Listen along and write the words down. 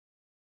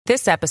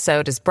This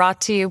episode is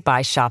brought to you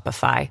by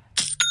Shopify.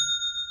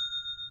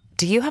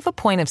 Do you have a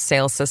point of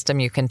sale system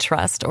you can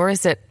trust, or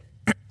is it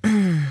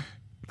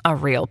a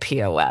real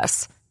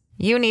POS?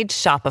 You need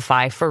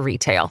Shopify for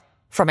retail.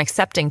 From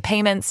accepting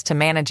payments to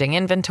managing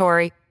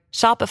inventory,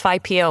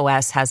 Shopify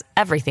POS has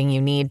everything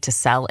you need to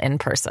sell in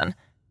person.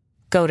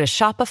 Go to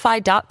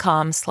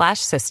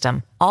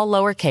shopify.com/system, all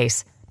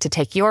lowercase, to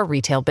take your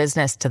retail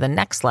business to the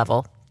next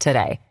level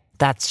today.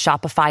 That's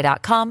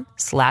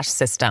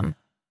shopify.com/system.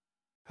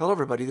 Hello,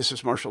 everybody. This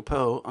is Marshall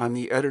Poe. I'm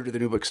the editor of the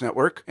New Books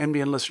Network.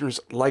 NBN listeners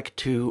like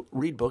to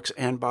read books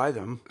and buy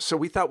them. So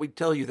we thought we'd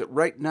tell you that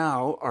right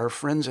now, our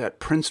friends at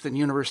Princeton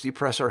University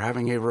Press are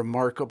having a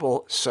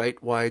remarkable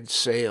site-wide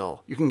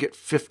sale. You can get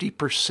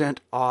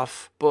 50%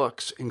 off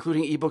books,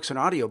 including ebooks and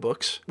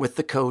audiobooks, with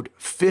the code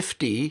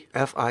 50,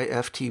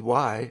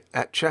 F-I-F-T-Y,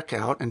 at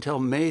checkout until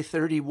May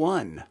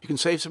 31. You can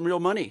save some real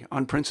money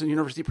on Princeton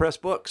University Press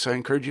books. I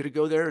encourage you to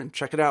go there and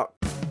check it out.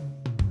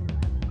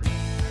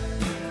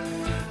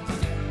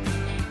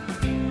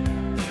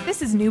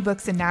 This is New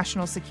Books in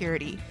National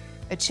Security,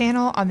 a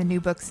channel on the New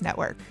Books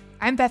Network.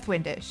 I'm Beth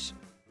Windisch.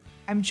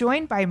 I'm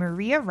joined by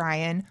Maria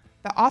Ryan,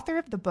 the author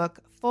of the book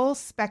Full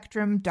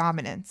Spectrum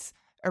Dominance,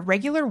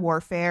 Irregular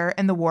Warfare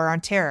and the War on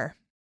Terror.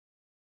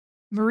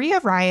 Maria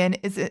Ryan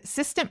is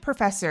Assistant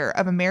Professor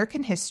of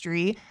American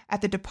History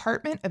at the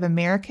Department of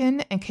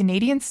American and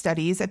Canadian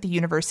Studies at the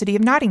University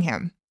of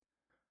Nottingham.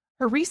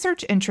 Her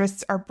research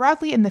interests are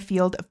broadly in the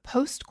field of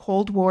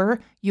post-Cold War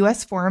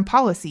U.S. foreign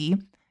policy,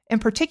 in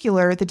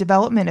particular, the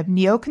development of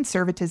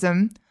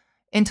neoconservatism,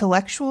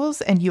 intellectuals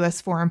and U.S.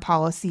 foreign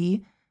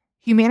policy,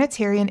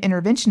 humanitarian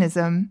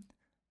interventionism,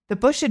 the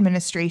Bush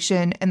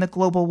administration and the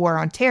global war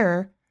on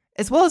terror,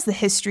 as well as the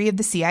history of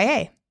the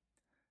CIA.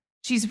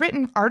 She's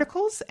written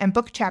articles and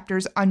book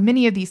chapters on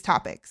many of these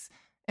topics,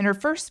 and her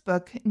first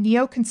book,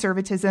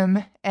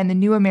 Neoconservatism and the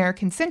New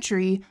American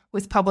Century,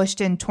 was published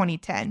in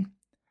 2010.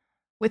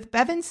 With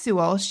Bevan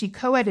Sewell, she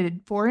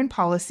co-edited Foreign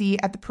Policy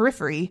at the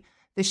Periphery,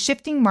 The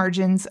Shifting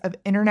Margins of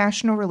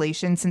International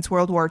Relations Since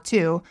World War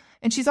II,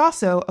 and she's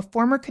also a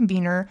former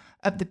convener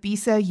of the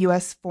BISA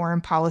U.S. Foreign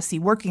Policy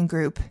Working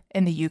Group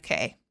in the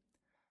UK.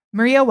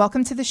 Maria,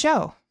 welcome to the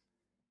show.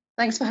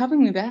 Thanks for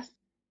having me, Beth.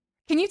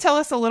 Can you tell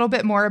us a little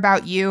bit more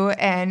about you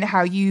and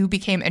how you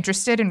became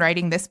interested in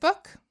writing this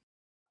book?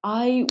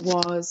 I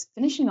was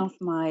finishing off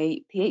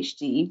my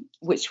PhD,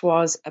 which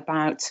was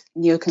about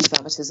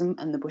neoconservatism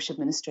and the Bush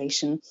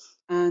administration.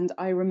 And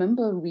I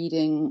remember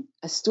reading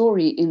a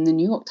story in the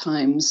New York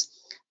Times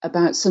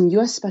about some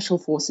US special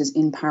forces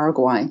in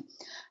Paraguay.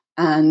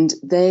 And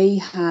they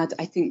had,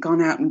 I think,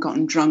 gone out and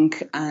gotten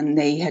drunk, and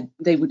they had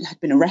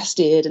been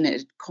arrested, and it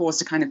had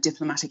caused a kind of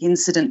diplomatic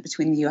incident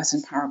between the US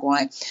and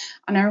Paraguay.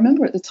 And I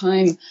remember at the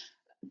time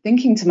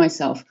thinking to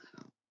myself,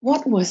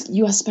 what was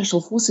US Special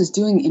Forces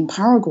doing in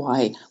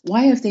Paraguay?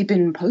 Why have they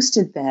been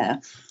posted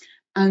there?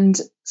 And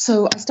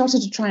so I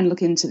started to try and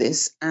look into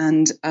this.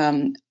 And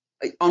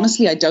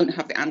honestly, I don't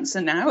have the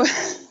answer now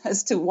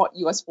as to what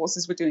US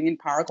forces were doing in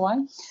Paraguay.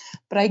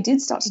 But I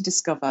did start to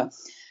discover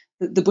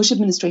that the Bush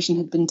administration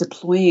had been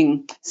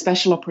deploying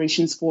special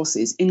operations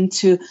forces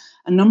into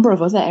a number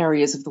of other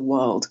areas of the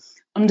world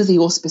under the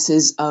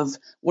auspices of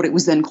what it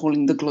was then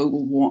calling the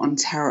global war on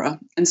terror.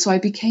 And so I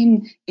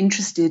became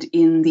interested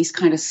in these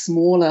kind of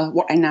smaller,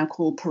 what I now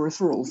call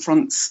peripheral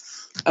fronts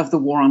of the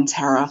war on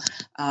terror.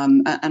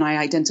 And I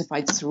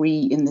identified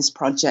three in this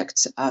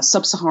project,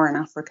 Sub-Saharan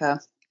Africa,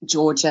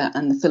 Georgia,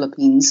 and the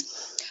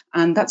Philippines.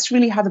 And that's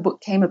really how the book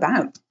came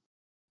about.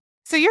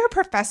 So you're a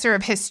professor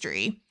of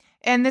history,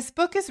 and this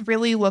book is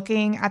really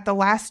looking at the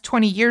last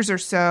 20 years or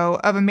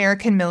so of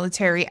American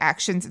military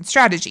actions and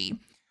strategy.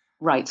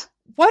 Right.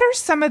 What are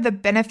some of the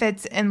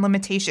benefits and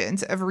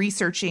limitations of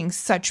researching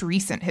such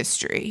recent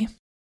history?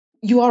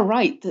 You are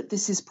right that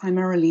this is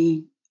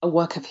primarily a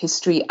work of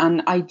history.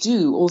 And I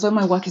do, although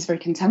my work is very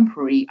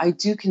contemporary, I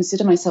do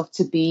consider myself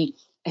to be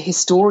a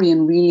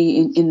historian, really,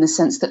 in the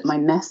sense that my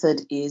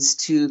method is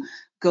to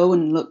go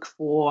and look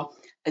for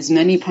as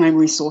many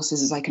primary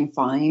sources as I can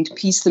find,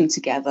 piece them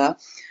together,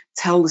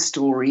 tell the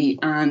story,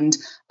 and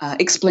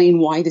explain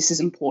why this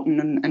is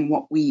important and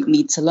what we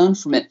need to learn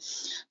from it.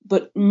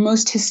 But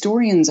most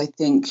historians, I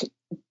think,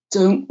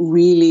 don't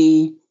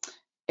really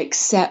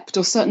accept,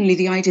 or certainly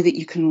the idea that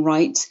you can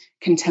write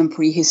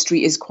contemporary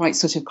history is quite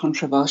sort of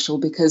controversial,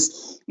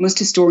 because most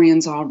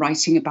historians are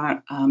writing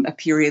about a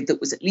period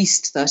that was at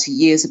least 30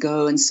 years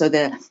ago. And so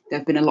there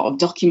have been a lot of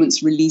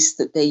documents released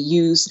that they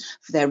use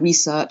for their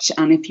research.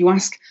 And if you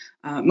ask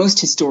most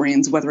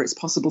historians whether it's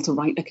possible to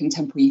write a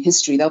contemporary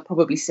history, they'll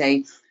probably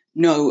say,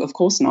 no, of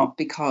course not,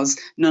 because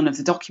none of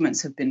the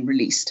documents have been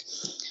released.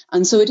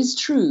 And so it is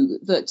true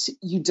that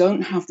you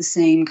don't have the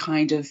same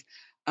kind of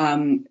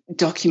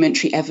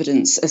documentary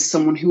evidence as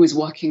someone who is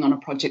working on a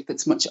project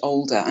that's much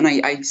older. And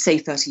I say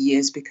 30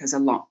 years because a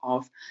lot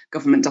of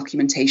government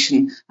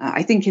documentation,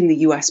 I think in the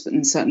US, but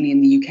certainly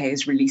in the UK,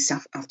 is released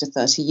after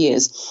 30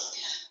 years.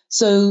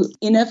 So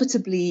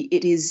inevitably,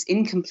 it is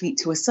incomplete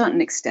to a certain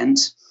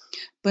extent.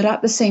 But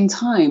at the same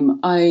time,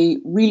 I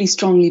really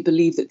strongly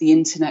believe that the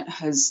internet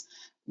has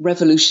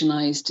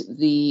revolutionized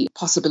the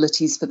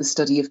possibilities for the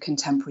study of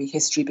contemporary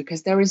history,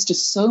 because there is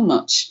just so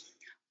much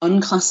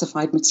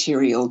unclassified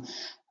material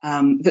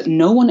that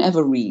no one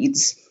ever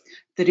reads,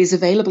 that is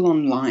available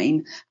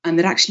online, and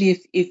that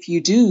actually, if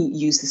you do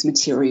use this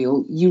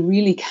material, you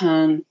really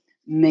can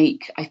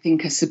make, I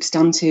think, a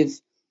substantive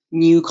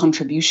new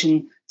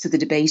contribution to the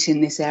debate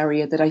in this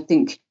area that I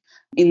think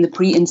in the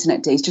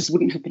pre-internet days just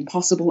wouldn't have been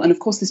possible. And of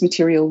course, this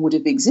material would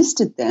have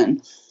existed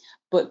then,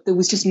 but there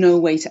was just no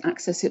way to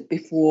access it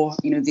before,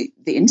 the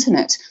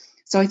internet.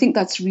 So I think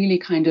that's really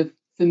kind of,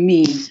 for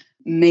me,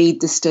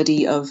 made the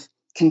study of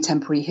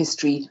contemporary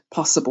history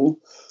possible.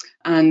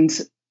 And,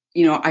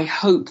 I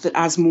hope that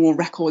as more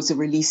records are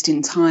released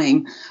in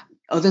time,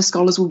 other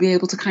scholars will be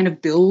able to kind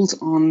of build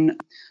on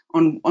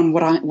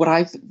what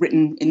I've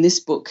written in this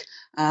book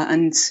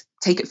and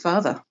take it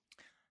further.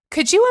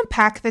 Could you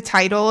unpack the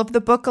title of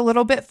the book a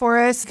little bit for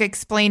us,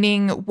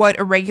 explaining what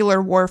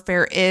irregular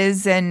warfare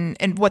is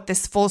and what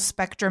this full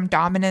spectrum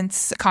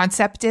dominance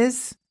concept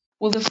is?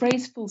 Well, the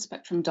phrase full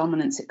spectrum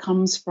dominance, it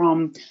comes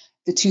from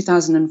the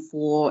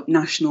 2004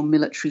 National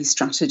Military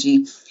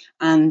Strategy,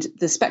 and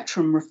the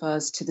spectrum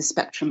refers to the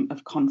spectrum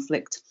of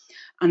conflict.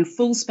 And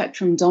full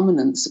spectrum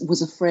dominance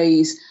was a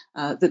phrase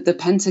that the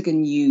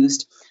Pentagon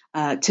used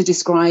to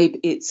describe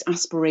its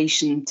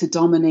aspiration to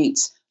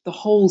dominate the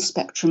whole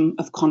spectrum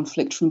of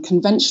conflict, from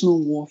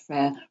conventional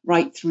warfare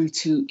right through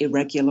to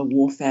irregular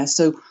warfare.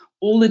 So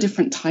all the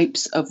different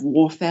types of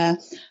warfare,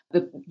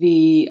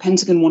 the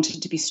Pentagon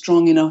wanted to be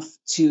strong enough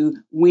to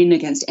win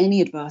against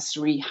any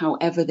adversary,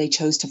 however they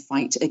chose to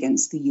fight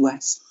against the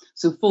US.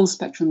 So full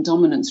spectrum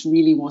dominance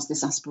really was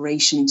this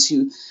aspiration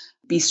to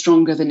be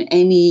stronger than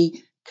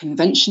any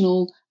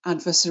conventional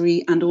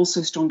adversary and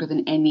also stronger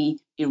than any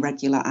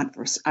irregular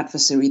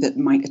adversary that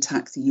might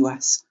attack the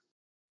US.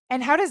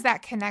 And how does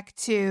that connect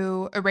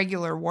to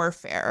irregular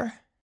warfare?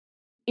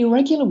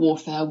 Irregular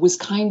warfare was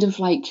kind of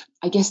like,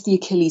 I guess, the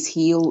Achilles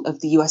heel of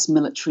the US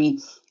military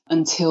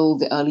until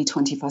the early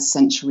 21st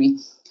century.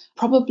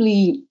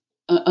 Probably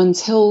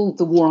until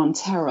the War on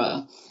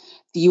Terror,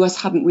 the US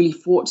hadn't really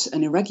fought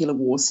an irregular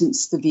war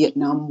since the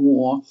Vietnam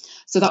War.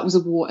 So that was a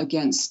war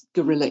against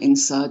guerrilla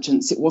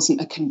insurgents. It wasn't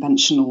a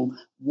conventional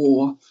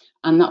war.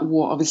 And that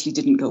war obviously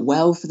didn't go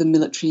well for the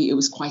military. It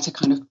was quite a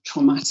kind of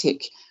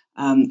traumatic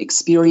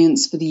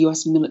experience for the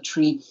US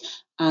military.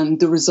 And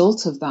the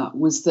result of that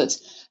was that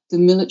the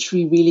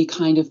military really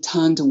kind of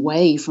turned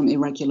away from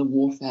irregular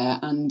warfare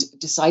and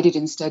decided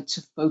instead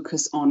to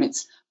focus on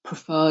its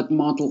preferred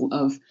model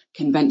of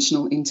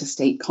conventional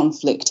interstate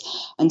conflict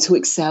and to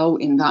excel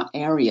in that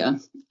area.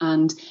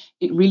 And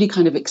it really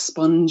kind of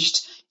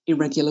expunged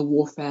irregular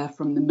warfare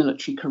from the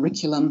military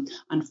curriculum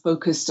and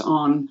focused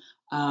on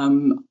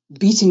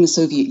beating the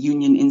Soviet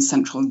Union in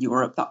Central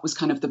Europe. That was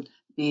kind of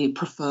the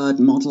preferred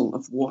model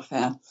of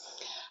warfare.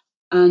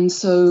 And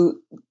so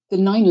the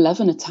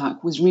 9/11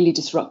 attack was really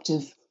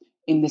disruptive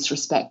in this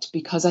respect,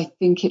 because I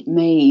think it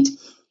made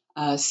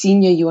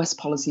senior US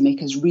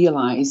policymakers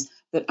realize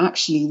that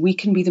actually we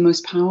can be the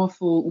most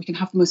powerful, we can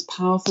have the most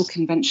powerful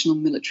conventional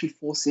military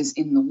forces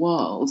in the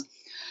world,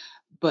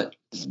 but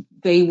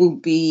they will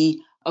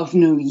be of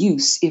no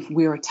use if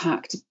we're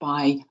attacked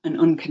by an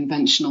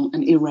unconventional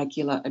and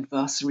irregular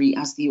adversary,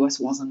 as the US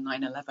was on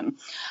 9/11.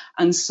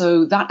 And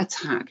so that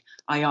attack,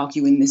 I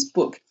argue in this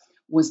book,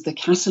 was the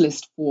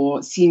catalyst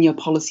for senior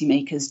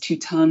policymakers to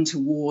turn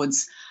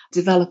towards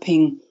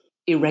developing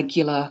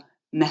irregular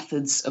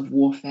methods of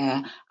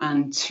warfare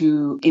and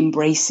to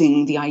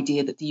embracing the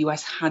idea that the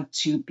US had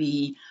to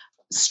be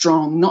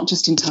strong, not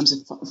just in terms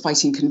of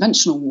fighting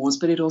conventional wars,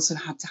 but it also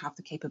had to have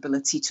the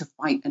capability to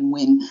fight and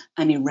win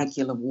an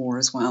irregular war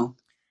as well.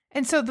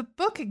 And so the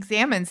book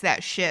examines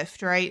that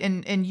shift, right,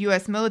 in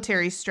U.S.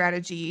 military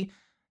strategy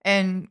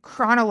and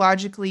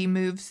chronologically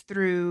moves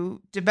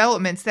through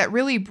developments that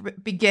really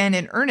begin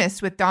in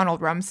earnest with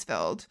Donald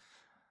Rumsfeld.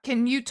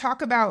 Can you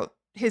talk about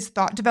his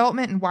thought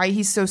development and why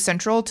he's so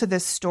central to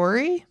this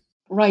story?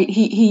 Right.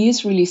 He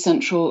is really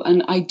central.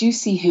 And I do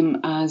see him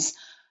as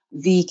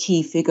the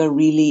key figure,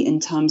 really, in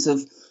terms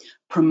of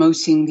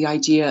promoting the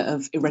idea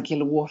of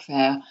irregular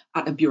warfare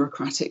at a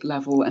bureaucratic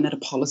level and at a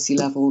policy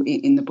level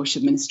in the Bush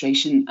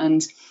administration.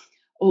 And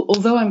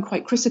although I'm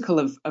quite critical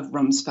of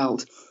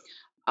Rumsfeld,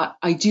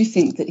 I do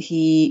think that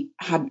he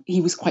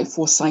was quite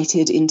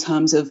foresighted in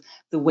terms of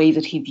the way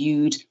that he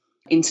viewed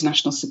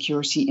international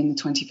security in the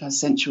 21st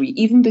century.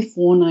 Even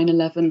before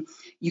 9/11,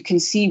 you can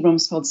see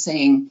Rumsfeld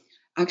saying,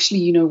 actually,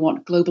 you know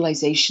what,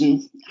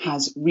 globalization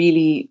has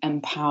really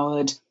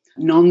empowered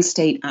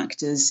non-state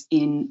actors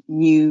in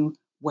new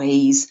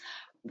ways.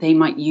 They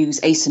might use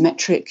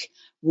asymmetric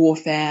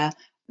warfare.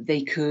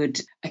 They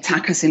could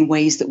attack us in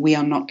ways that we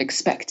are not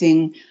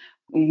expecting.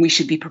 We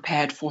should be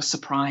prepared for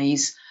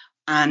surprise.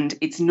 And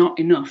it's not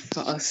enough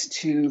for us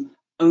to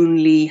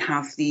only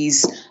have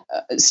these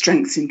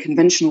strengths in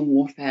conventional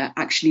warfare.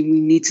 Actually,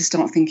 we need to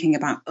start thinking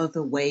about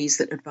other ways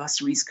that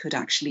adversaries could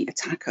actually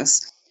attack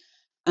us.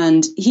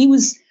 And he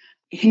was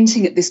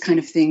hinting at this kind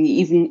of thing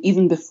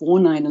even before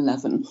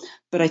 9/11.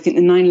 But I think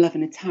the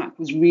 9/11 attack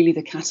was really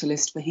the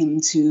catalyst for him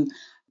to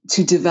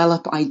to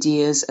develop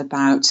ideas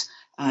about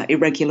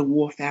irregular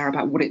warfare,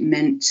 about what it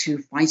meant to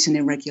fight an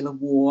irregular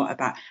war,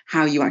 about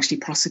how you actually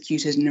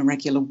prosecuted an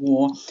irregular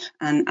war,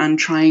 and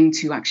trying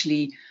to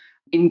actually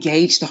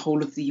engage the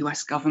whole of the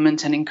US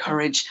government and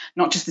encourage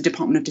not just the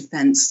Department of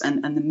Defense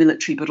and the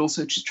military, but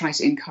also to try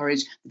to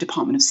encourage the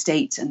Department of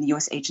State and the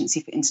US Agency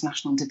for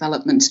International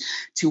Development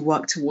to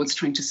work towards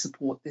trying to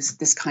support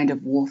this kind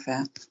of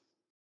warfare.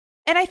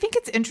 And I think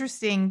it's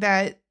interesting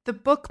that the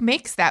book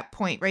makes that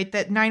point, right?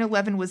 That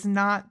 9/11 was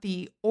not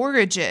the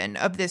origin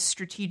of this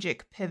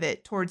strategic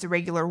pivot towards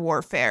irregular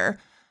warfare,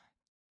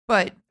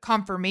 but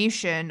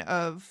confirmation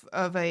of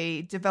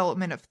a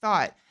development of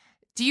thought.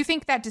 Do you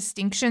think that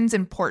distinction's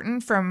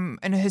important from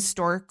an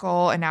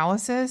historical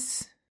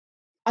analysis?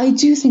 I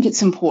do think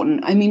it's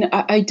important. I mean,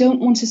 I don't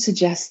want to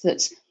suggest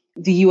that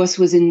the US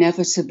was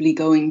inevitably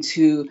going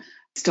to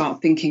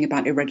start thinking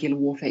about irregular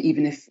warfare,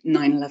 even if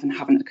 9/11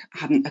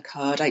 hadn't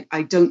occurred.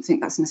 I don't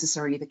think that's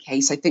necessarily the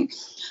case. I think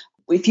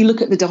if you look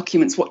at the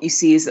documents, what you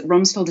see is that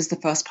Rumsfeld is the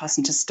first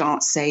person to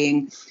start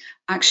saying,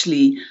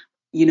 actually,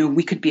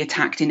 we could be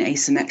attacked in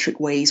asymmetric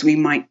ways. We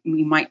might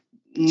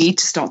need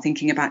to start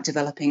thinking about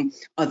developing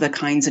other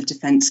kinds of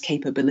defense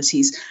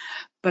capabilities.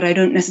 But I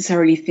don't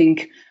necessarily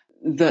think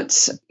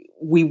that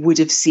we would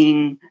have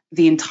seen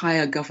the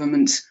entire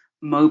government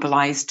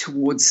mobilized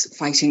towards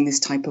fighting this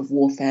type of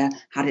warfare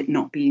had it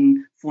not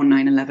been for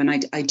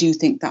 9/11. I do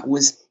think that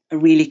was a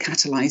really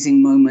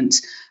catalyzing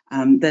moment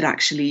that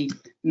actually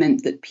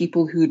meant that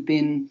people who'd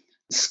been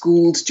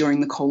schooled during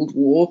the Cold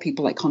War,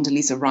 people like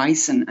Condoleezza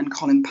Rice and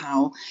Colin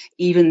Powell,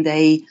 even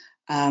they,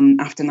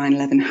 after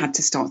 9/11, had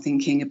to start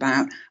thinking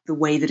about the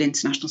way that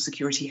international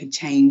security had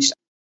changed.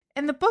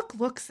 And the book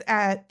looks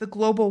at the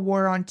global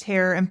war on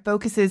terror and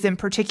focuses in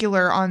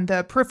particular on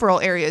the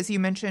peripheral areas you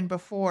mentioned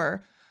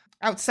before,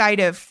 outside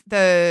of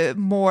the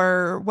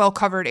more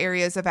well-covered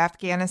areas of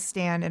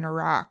Afghanistan and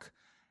Iraq.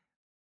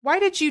 Why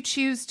did you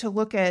choose to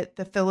look at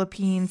the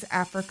Philippines,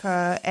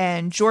 Africa,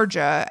 and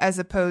Georgia as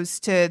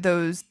opposed to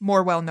those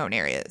more well-known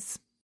areas?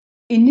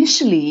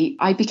 Initially,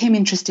 I became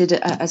interested,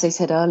 as I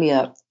said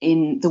earlier,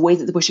 in the way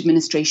that the Bush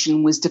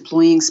administration was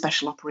deploying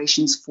special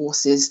operations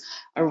forces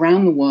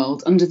around the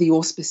world under the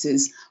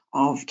auspices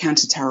of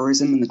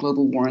counterterrorism and the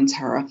global war on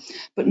terror.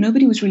 But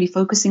nobody was really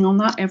focusing on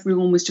that.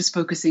 Everyone was just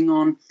focusing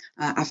on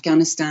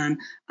Afghanistan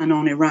and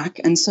on Iraq.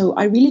 And so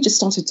I really just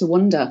started to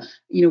wonder,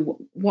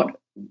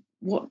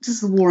 what does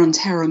the war on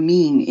terror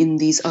mean in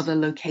these other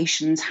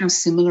locations? How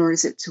similar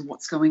is it to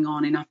what's going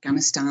on in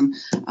Afghanistan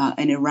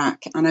and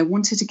Iraq? And I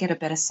wanted to get a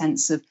better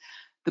sense of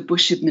the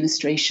Bush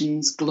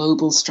administration's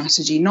global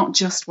strategy, not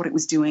just what it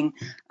was doing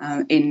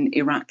in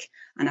Iraq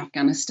and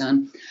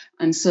Afghanistan.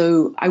 And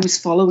so I was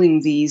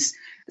following these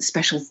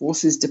special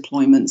forces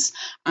deployments.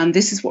 And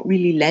this is what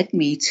really led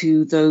me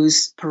to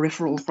those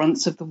peripheral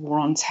fronts of the war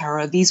on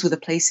terror. These were the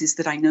places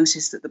that I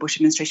noticed that the Bush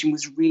administration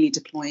was really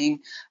deploying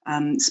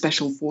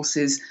special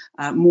forces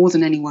more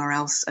than anywhere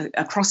else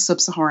across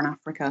sub-Saharan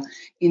Africa,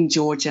 in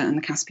Georgia and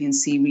the Caspian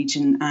Sea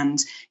region,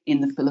 and in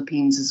the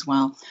Philippines as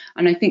well.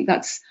 And I think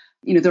that's,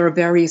 there are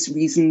various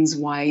reasons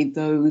why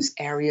those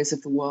areas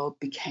of the world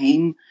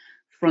became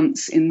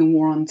fronts in the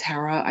war on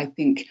terror. I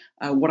think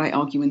what I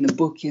argue in the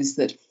book is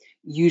that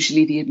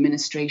usually the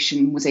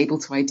administration was able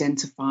to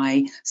identify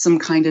some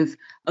kind of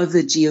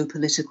other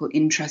geopolitical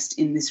interest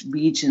in this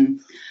region,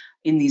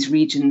 in these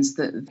regions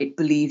that it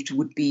believed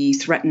would be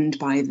threatened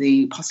by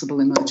the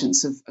possible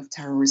emergence of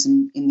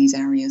terrorism in these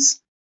areas.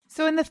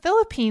 So in the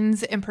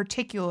Philippines in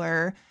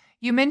particular,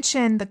 you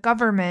mentioned the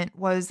government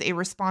was a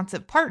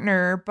responsive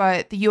partner,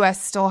 but the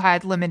U.S. still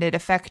had limited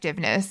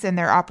effectiveness in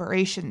their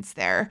operations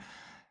there.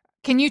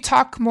 Can you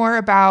talk more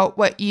about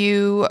what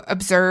you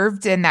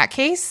observed in that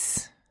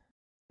case?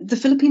 The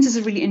Philippines is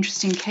a really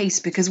interesting case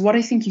because what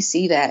I think you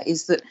see there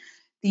is that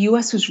the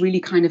US was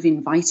really kind of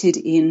invited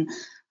in.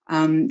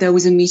 There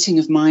was a meeting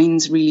of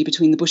minds really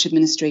between the Bush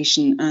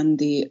administration and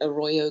the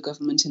Arroyo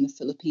government in the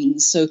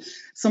Philippines. So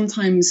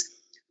sometimes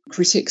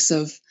critics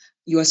of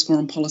US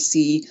foreign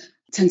policy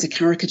tend to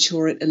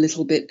caricature it a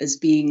little bit as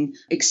being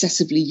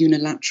excessively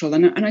unilateral.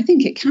 And I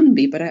think it can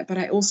be, but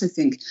I also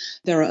think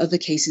there are other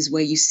cases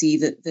where you see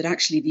that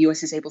actually the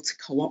US is able to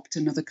co-opt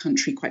another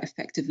country quite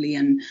effectively,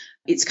 and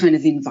it's kind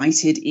of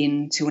invited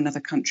into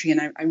another country.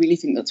 And I really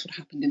think that's what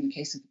happened in the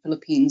case of the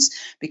Philippines,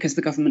 because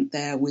the government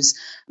there was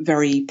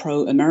very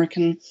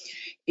pro-American.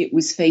 It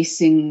was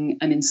facing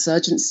an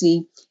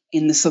insurgency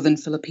in the southern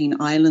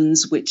Philippine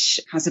Islands, which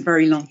has a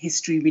very long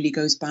history, really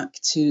goes back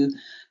to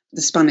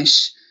the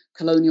Spanish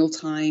colonial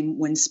time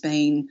when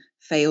Spain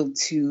failed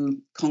to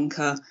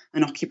conquer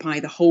and occupy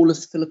the whole of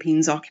the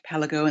Philippines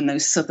archipelago, and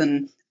those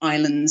southern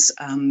islands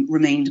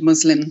remained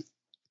Muslim,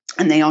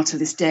 and they are to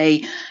this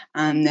day.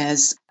 And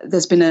there's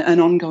been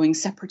an ongoing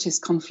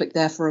separatist conflict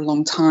there for a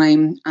long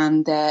time,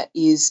 and there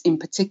is in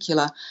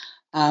particular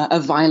a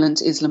violent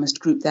Islamist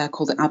group there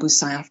called the Abu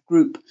Sayyaf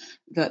group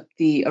that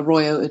the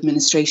Arroyo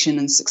administration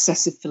and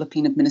successive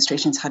Philippine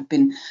administrations had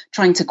been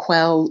trying to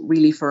quell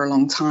really for a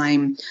long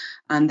time.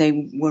 And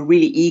they were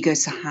really eager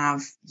to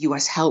have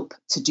US help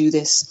to do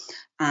this.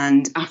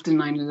 And after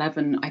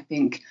 9/11, I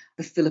think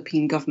the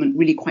Philippine government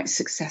really quite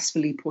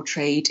successfully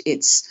portrayed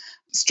its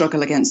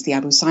struggle against the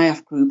Abu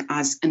Sayyaf group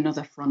as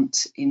another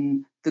front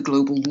in the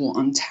global war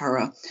on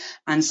terror.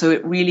 And so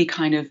it really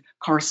kind of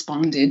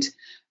corresponded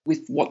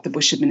with what the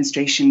Bush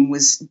administration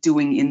was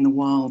doing in the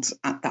world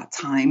at that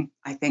time,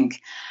 I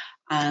think.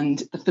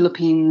 And the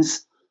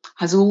Philippines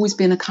has always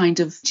been a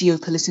kind of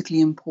geopolitically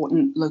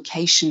important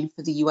location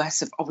for the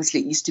US.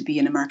 Obviously, it used to be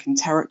an American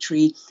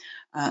territory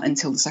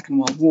until the Second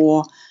World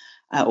War,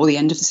 or the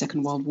end of the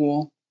Second World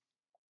War.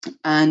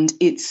 And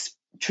it's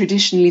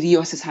traditionally, the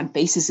US has had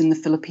bases in the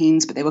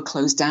Philippines, but they were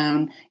closed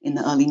down in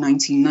the early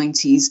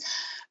 1990s.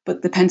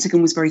 But the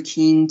Pentagon was very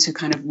keen to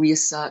kind of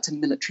reassert a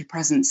military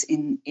presence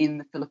in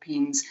the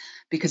Philippines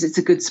because it's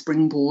a good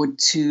springboard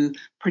to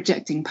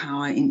projecting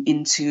power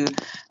into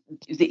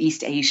the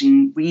East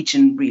Asian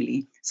region,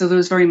 really. So there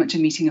was very much a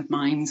meeting of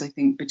minds, I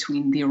think,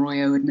 between the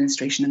Arroyo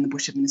administration and the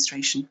Bush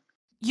administration.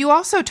 You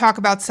also talk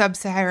about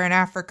sub-Saharan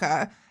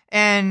Africa,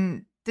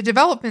 and the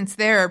developments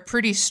there are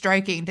pretty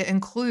striking, to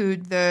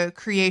include the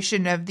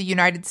creation of the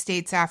United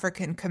States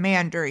African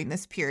Command during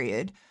this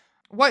period.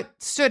 What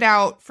stood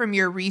out from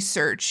your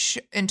research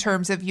in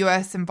terms of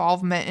U.S.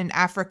 involvement in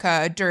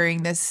Africa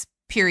during this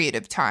period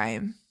of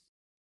time?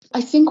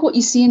 I think what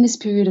you see in this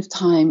period of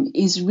time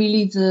is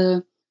really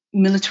the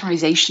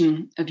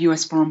militarization of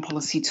U.S. foreign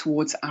policy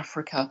towards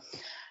Africa.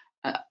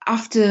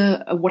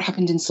 After what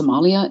happened in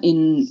Somalia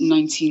in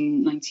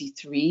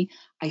 1993,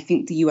 I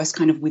think the US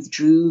kind of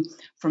withdrew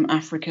from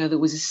Africa. There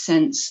was a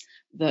sense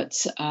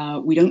that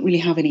we don't really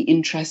have any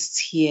interests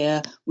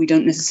here. We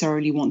don't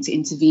necessarily want to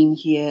intervene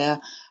here.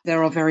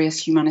 There are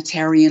various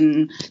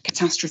humanitarian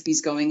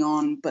catastrophes going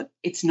on, but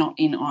it's not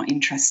in our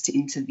interest to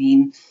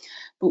intervene.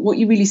 But what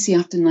you really see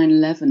after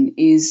 9/11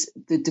 is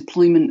the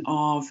deployment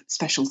of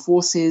special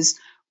forces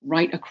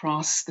right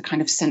across the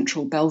kind of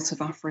central belt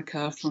of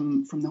Africa,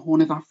 from the Horn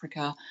of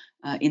Africa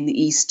in the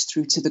east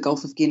through to the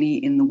Gulf of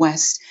Guinea in the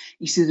west.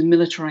 You see the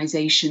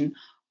militarization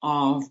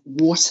of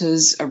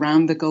waters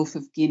around the Gulf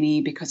of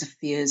Guinea because of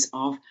fears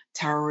of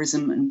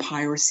terrorism and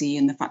piracy,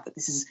 and the fact that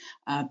this is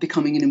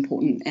becoming an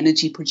important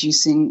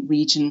energy-producing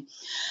region.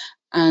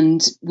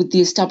 And with the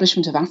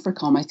establishment of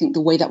AFRICOM, I think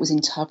the way that was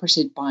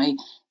interpreted by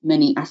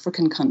many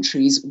African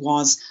countries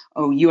was,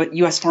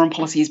 US foreign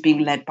policy is being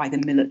led by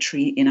the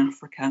military in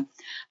Africa.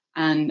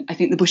 And I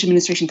think the Bush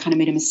administration kind of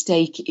made a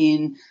mistake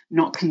in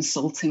not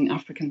consulting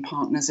African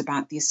partners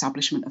about the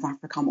establishment of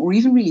AFRICOM, or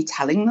even really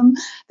telling them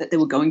that they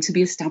were going to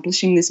be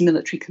establishing this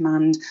military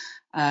command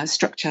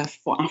structure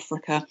for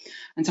Africa.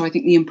 And so I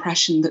think the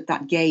impression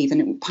that gave,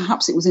 and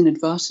perhaps it was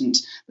inadvertent,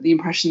 but the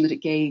impression that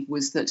it gave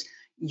was that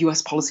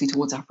US policy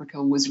towards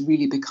Africa was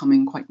really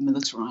becoming quite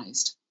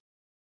militarized.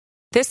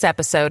 This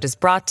episode is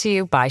brought to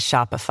you by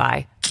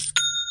Shopify.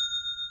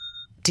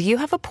 Do you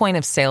have a point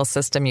of sale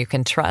system you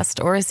can trust,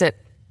 or is it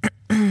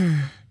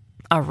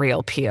a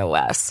real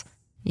POS?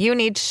 You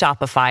need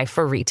Shopify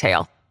for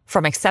retail.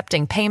 From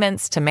accepting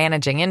payments to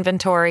managing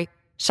inventory,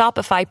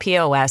 Shopify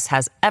POS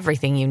has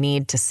everything you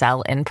need to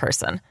sell in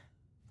person.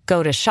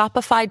 Go to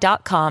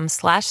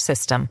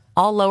shopify.com/system,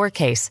 all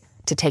lowercase,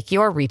 to take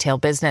your retail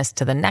business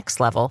to the next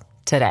level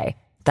today.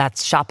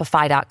 That's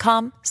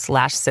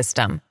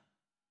shopify.com/system.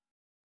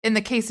 In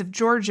the case of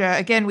Georgia,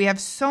 again, we have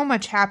so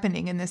much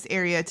happening in this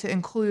area, to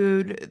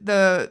include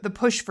the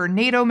push for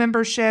NATO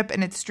membership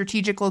and its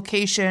strategic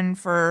location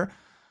for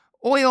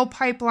oil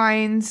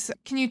pipelines.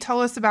 Can you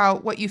tell us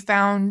about what you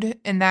found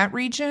in that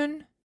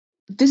region?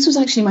 This was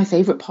actually my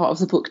favorite part of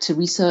the book to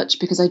research,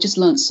 because I just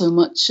learned so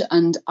much,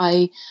 and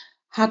I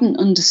hadn't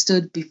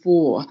understood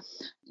before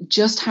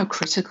just how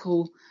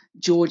critical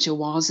Georgia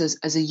was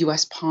as a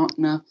US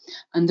partner.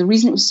 And the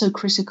reason it was so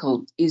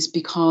critical is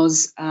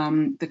because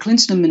the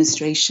Clinton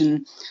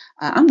administration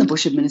and the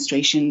Bush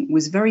administration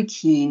was very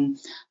keen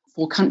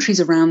for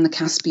countries around the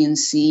Caspian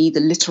Sea,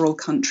 the littoral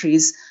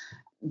countries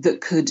that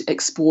could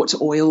export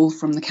oil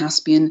from the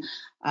Caspian.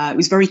 It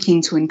was very keen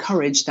to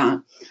encourage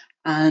that.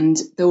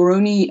 And there were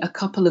only a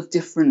couple of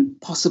different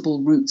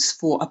possible routes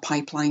for a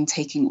pipeline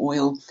taking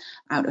oil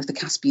out of the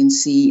Caspian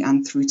Sea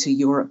and through to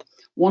Europe.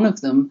 One of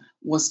them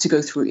was to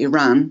go through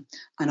Iran,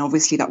 and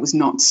obviously that was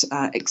not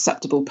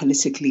acceptable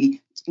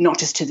politically, not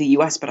just to the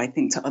US, but I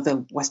think to other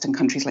Western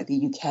countries like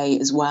the UK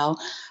as well,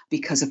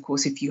 because, of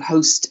course, if you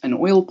host an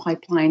oil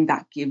pipeline,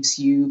 that gives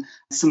you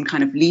some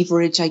kind of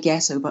leverage, I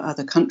guess, over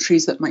other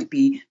countries that might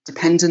be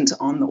dependent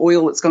on the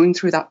oil that's going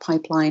through that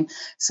pipeline.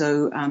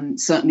 So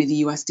certainly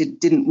the US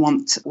didn't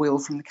want oil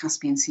from the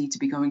Caspian Sea to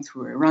be going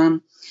through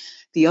Iran.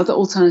 The other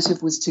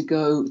alternative was to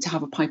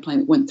have a pipeline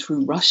that went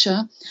through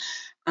Russia.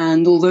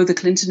 And although the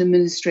Clinton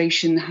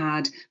administration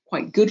had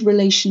quite good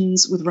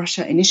relations with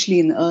Russia initially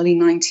in the early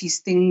 90s,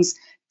 things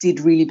did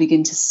really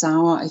begin to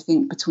sour, I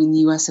think, between the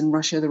US and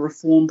Russia. The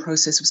reform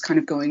process was kind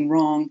of going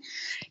wrong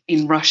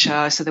in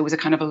Russia. So there was a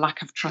kind of a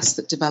lack of trust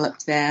that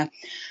developed there.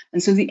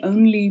 And so the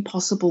only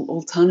possible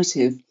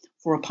alternative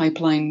for a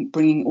pipeline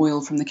bringing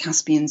oil from the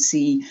Caspian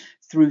Sea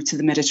through to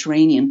the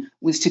Mediterranean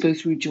was to go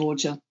through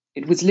Georgia.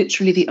 It was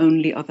literally the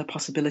only other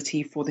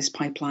possibility for this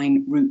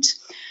pipeline route.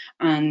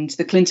 And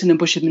the Clinton and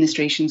Bush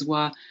administrations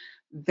were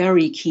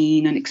very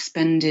keen and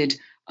expended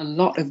a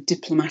lot of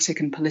diplomatic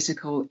and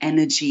political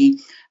energy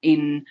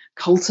in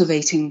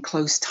cultivating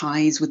close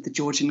ties with the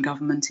Georgian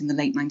government in the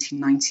late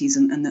 1990s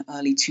and the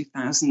early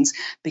 2000s,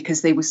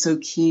 because they were so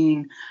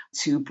keen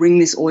to bring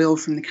this oil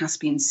from the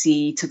Caspian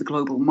Sea to the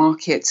global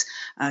market,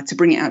 to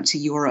bring it out to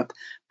Europe.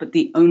 But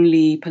the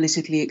only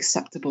politically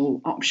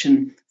acceptable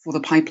option for the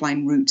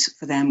pipeline route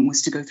for them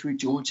was to go through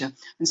Georgia.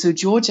 And so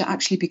Georgia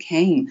actually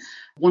became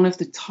one of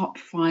the top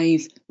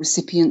 5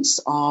 recipients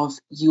of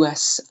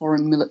US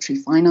foreign military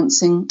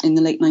financing in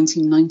the late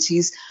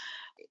 1990s.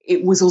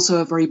 It was also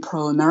a very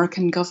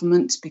pro-American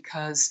government,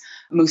 because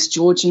most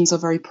Georgians are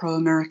very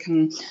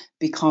pro-American,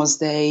 because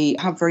they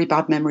have very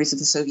bad memories of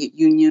the Soviet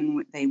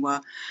Union. They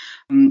were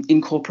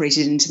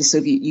incorporated into the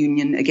Soviet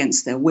Union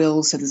against their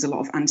will, so there's a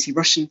lot of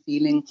anti-Russian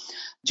feeling.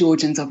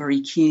 Georgians are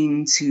very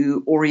keen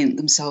to orient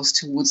themselves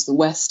towards the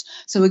West.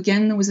 So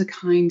again, there was a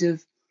kind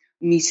of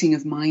meeting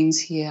of minds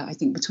here, I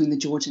think, between the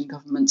Georgian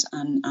government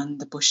and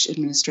the Bush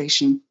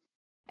administration.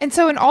 And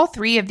so in all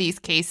 3 of these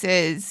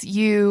cases,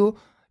 you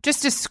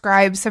just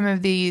describe some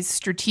of these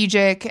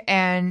strategic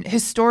and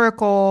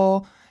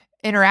historical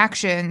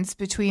interactions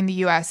between the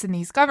U.S. and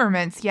these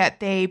governments, yet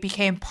they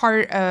became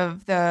part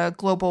of the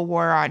global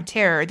war on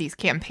terror, these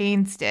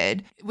campaigns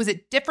did. Was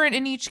it different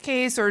in each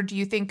case, or do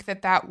you think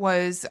that that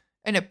was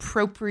an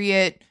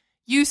appropriate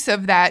use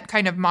of that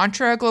kind of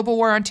mantra, global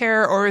war on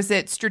terror, or is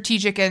it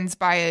strategic ends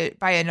by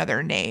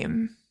another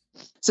name?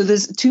 So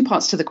there's 2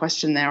 parts to the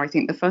question there. I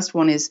think the first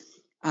one is,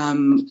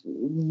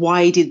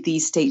 why did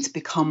these states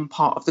become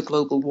part of the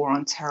global war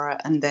on terror?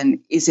 And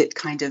then is it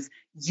kind of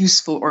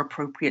useful or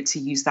appropriate to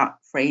use that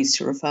phrase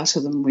to refer to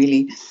them,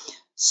 really?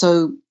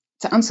 So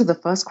to answer the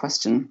first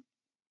question,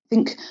 I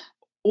think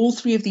all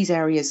 3 of these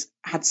areas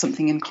had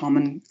something in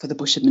common for the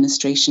Bush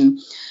administration.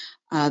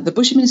 The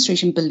Bush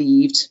administration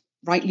believed,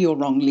 rightly or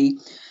wrongly,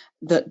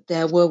 that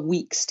there were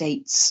weak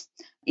states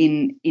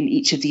in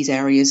each of these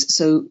areas.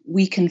 So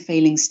weak and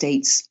failing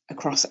states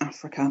across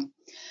Africa.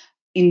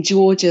 In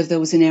Georgia, there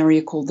was an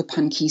area called the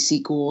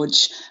Pankisi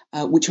Gorge,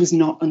 which was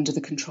not under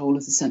the control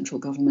of the central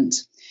government.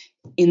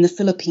 In the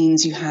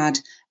Philippines, you had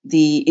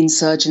the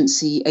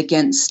insurgency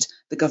against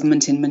the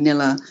government in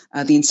Manila,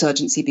 the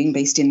insurgency being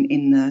based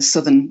in the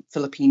southern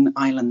Philippine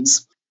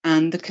islands.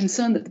 And the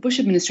concern that the Bush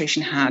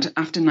administration had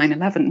after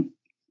 9/11,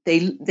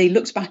 they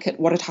looked back at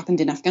what had happened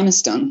in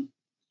Afghanistan,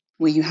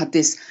 where you had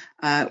this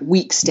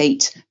weak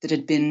state that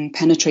had been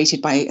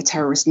penetrated by a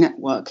terrorist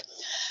network.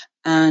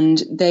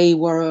 And they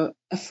were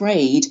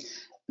afraid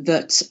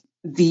that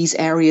these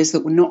areas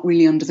that were not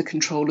really under the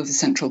control of the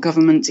central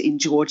government in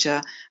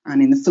Georgia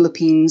and in the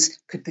Philippines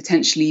could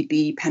potentially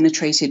be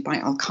penetrated by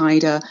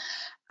Al-Qaeda,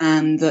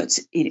 and that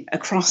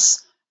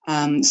across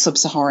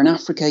sub-Saharan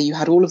Africa, you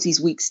had all of these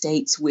weak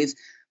states with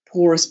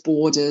porous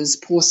borders,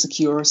 poor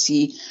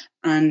security,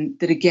 and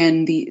that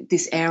again,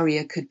 this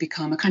area could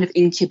become a kind of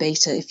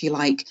incubator, if you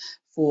like,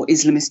 for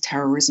Islamist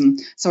terrorism.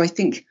 So I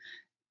think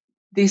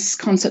this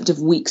concept of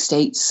weak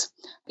states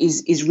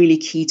is really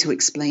key to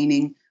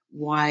explaining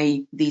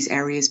why these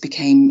areas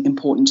became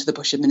important to the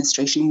Bush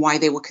administration, why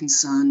they were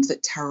concerned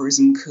that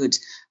terrorism could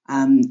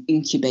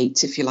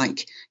incubate, if you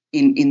like,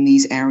 in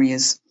these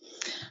areas.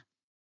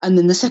 And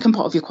then the second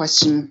part of your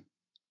question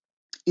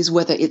is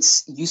whether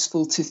it's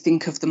useful to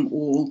think of them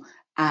all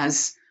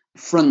as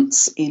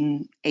fronts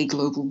in a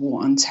global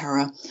war on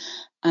terror.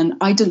 And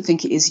I don't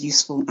think it is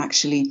useful,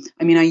 actually.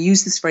 I mean, I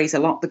use this phrase a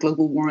lot, the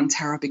global war on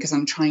terror, because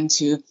I'm trying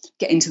to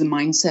get into the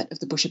mindset of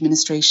the Bush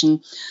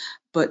administration.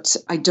 But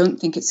I don't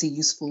think it's a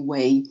useful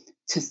way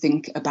to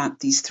think about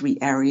these 3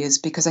 areas,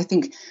 because I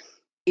think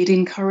it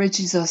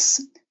encourages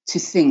us to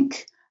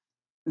think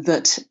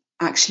that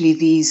actually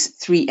these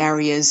 3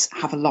 areas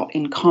have a lot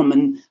in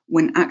common,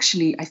 when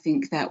actually I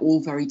think they're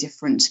all very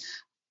different.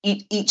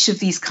 Each of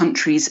these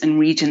countries and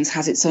regions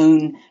has its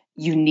own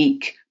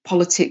unique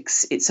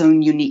politics, its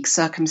own unique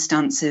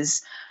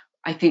circumstances.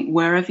 I think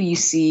wherever you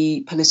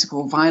see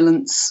political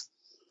violence,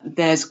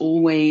 there's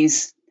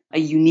always a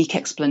unique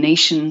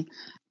explanation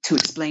to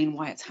explain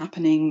why it's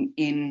happening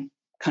in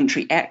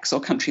country X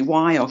or country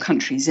Y or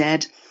country Z.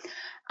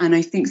 And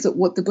I think that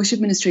what the Bush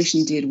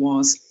administration did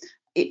was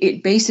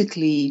it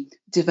basically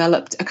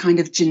developed a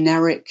kind of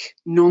generic,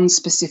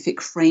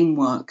 non-specific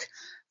framework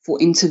for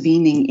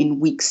intervening in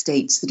weak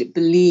states that it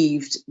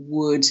believed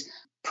would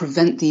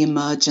prevent the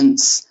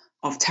emergence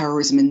of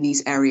terrorism in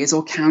these areas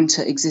or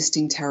counter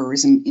existing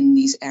terrorism in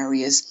these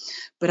areas.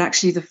 But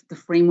actually the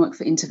framework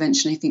for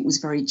intervention, I think, was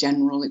very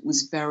general. It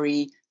was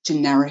very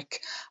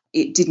generic.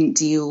 It didn't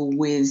deal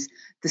with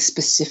the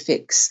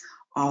specifics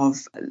of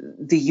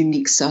the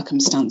unique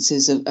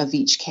circumstances of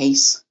each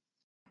case.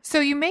 So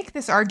you make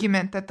this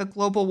argument that the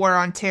global war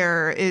on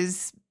terror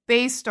is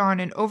based on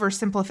an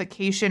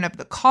oversimplification of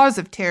the cause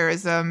of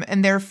terrorism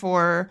and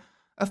therefore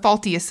a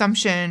faulty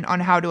assumption on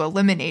how to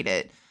eliminate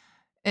it.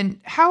 And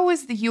how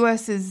is the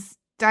U.S.'s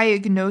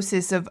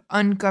diagnosis of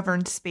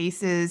ungoverned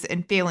spaces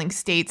and failing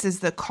states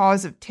as the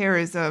cause of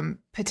terrorism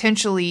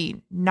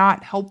potentially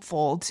not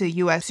helpful to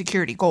U.S.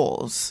 security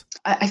goals?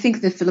 I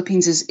think the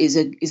Philippines is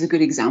a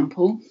good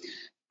example.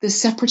 The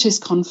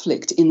separatist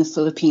conflict in the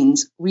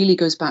Philippines really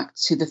goes back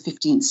to the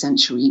 15th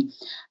century,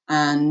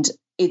 and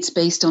it's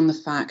based on the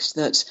fact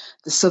that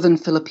the southern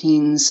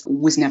Philippines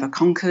was never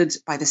conquered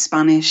by the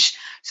Spanish.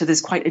 So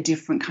there's quite a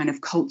different kind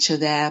of culture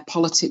there.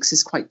 Politics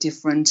is quite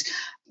different.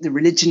 The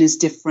religion is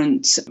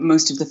different.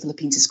 Most of the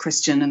Philippines is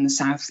Christian and the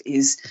south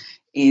is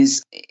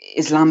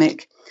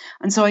Islamic.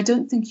 And so I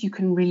don't think you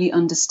can really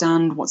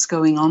understand what's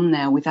going on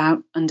there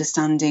without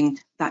understanding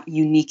that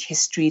unique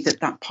history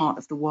that part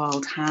of the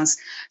world has.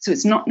 So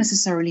it's not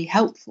necessarily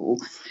helpful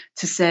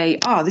to say,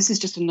 this is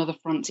just another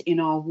front in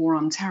our war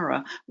on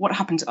terror. What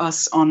happened to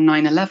us on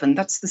 9/11?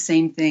 That's the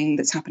same thing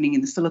that's happening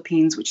in the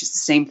Philippines, which is the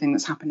same thing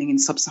that's happening in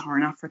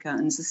sub-Saharan Africa,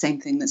 and it's the same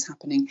thing that's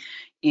happening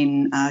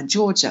in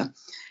Georgia.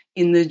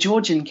 In the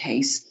Georgian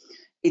case,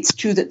 it's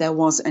true that there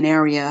was an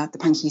area, the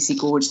Panjshir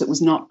Gorge, that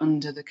was not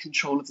under the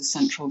control of the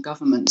central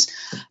government,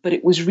 but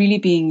it was really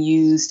being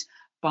used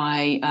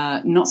by,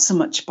 not so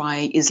much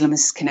by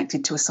Islamists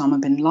connected to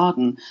Osama bin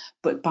Laden,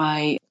 but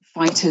by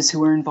fighters who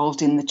were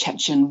involved in the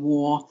Chechen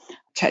war.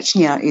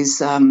 Chechnya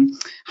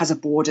has a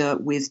border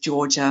with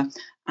Georgia,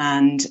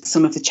 and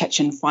some of the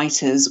Chechen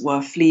fighters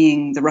were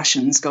fleeing the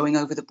Russians, going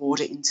over the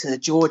border into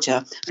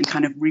Georgia and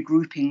kind of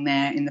regrouping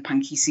there in the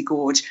Panjshir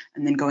Gorge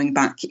and then going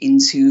back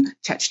into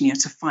Chechnya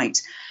to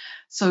fight.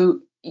 So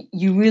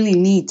you really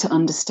need to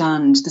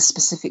understand the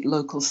specific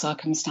local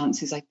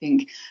circumstances, I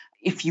think,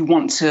 if you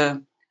want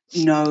to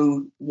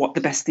know what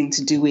the best thing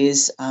to do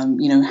is,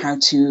 how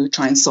to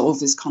try and solve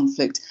this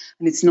conflict.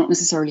 And it's not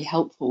necessarily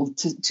helpful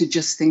to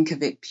just think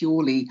of it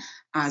purely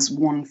as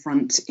one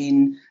front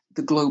in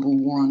the global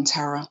war on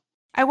terror.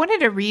 I wanted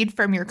to read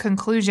from your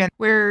conclusion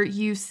where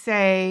you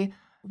say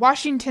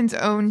Washington's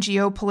own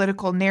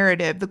geopolitical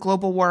narrative, the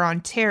global war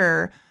on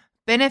terror,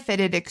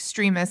 benefited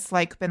extremists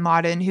like bin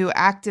Laden who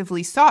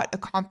actively sought a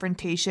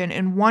confrontation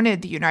and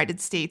wanted the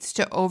United States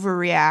to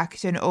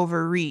overreact and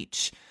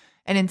overreach.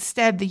 And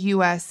instead, the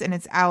U.S. and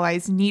its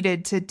allies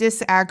needed to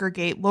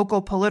disaggregate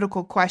local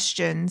political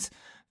questions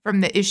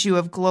from the issue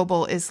of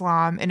global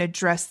Islam and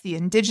address the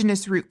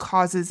indigenous root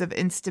causes of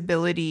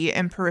instability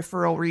in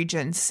peripheral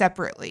regions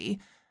separately.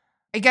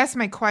 I guess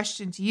my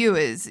question to you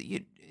is,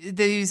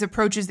 these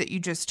approaches that you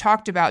just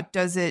talked about,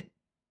 does it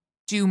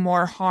do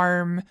more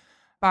harm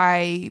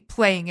by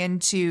playing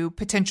into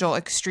potential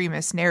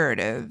extremist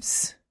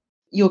narratives?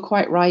 You're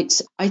quite right.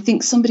 I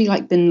think somebody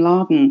like bin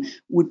Laden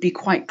would be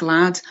quite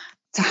glad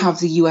to have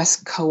the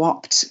US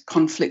co-opt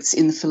conflicts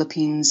in the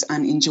Philippines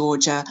and in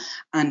Georgia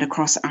and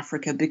across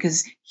Africa,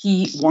 because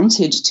he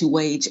wanted to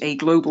wage a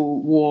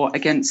global war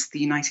against the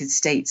United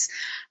States.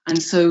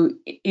 And so,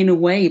 in a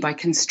way, by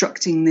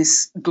constructing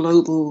this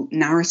global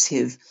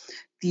narrative,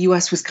 the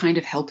US was kind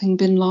of helping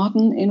bin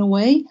Laden in a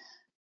way.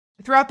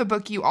 Throughout the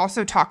book, you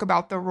also talk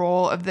about the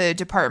role of the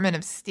Department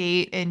of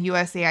State and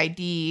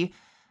USAID,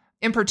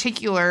 in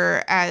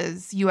particular,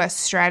 as U.S.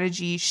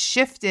 strategy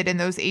shifted and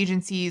those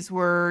agencies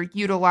were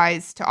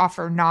utilized to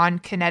offer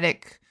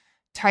non-kinetic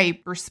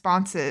type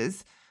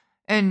responses.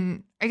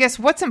 And I guess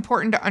what's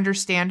important to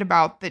understand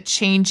about the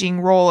changing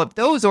role of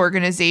those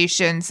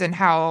organizations and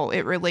how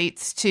it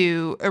relates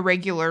to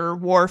irregular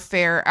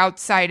warfare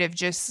outside of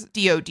just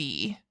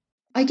DoD?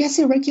 I guess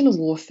irregular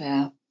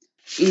warfare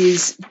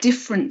is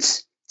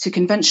different to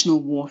conventional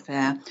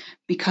warfare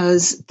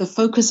because the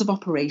focus of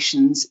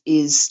operations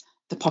is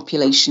the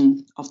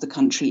population of the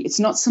country. It's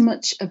not so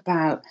much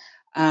about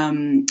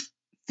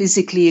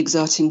physically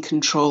exerting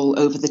control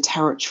over the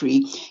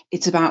territory.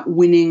 It's about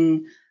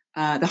winning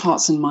the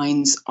hearts and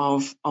minds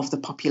of the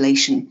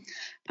population.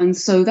 And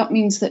so that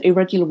means that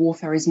irregular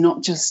warfare is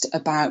not just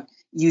about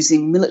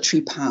using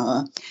military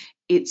power.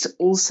 It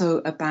also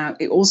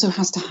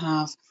has to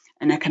have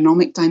an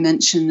economic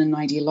dimension, an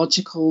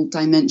ideological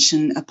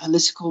dimension, a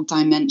political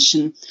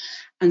dimension.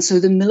 And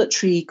so the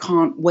military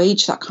can't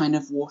wage that kind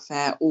of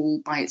warfare all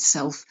by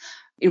itself.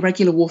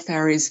 Irregular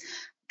warfare is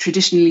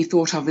traditionally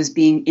thought of as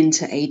being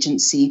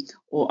interagency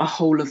or a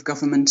whole of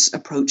government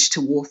approach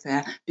to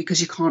warfare, because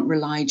you can't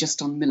rely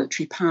just on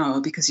military power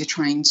because you're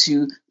trying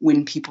to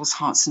win people's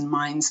hearts and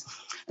minds.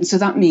 And so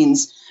that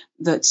means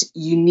that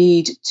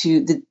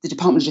the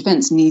Department of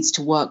Defense needs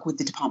to work with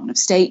the Department of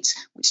State,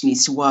 which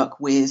needs to work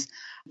with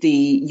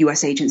the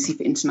US Agency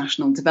for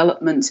International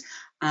Development,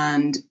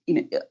 and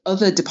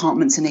other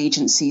departments and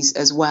agencies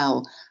as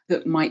well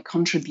that might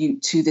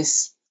contribute to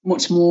this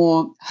much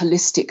more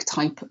holistic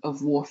type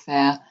of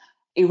warfare.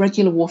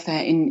 Irregular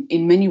warfare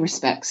in many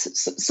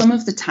respects. Some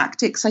of the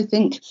tactics, I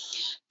think,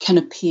 can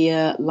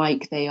appear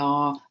like they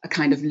are a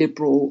kind of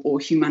liberal or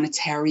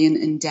humanitarian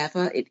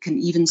endeavor. It can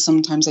even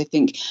sometimes, I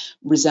think,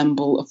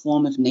 resemble a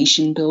form of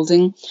nation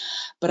building.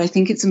 But I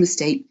think it's a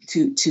mistake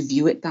to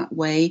view it that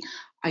way.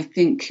 I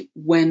think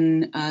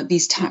when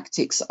these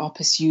tactics are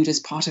pursued as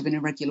part of an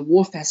irregular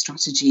warfare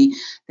strategy,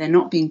 they're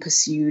not being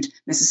pursued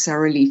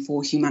necessarily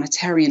for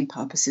humanitarian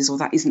purposes, or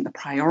that isn't the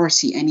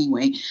priority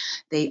anyway.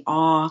 They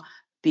are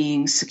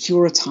being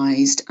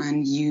securitized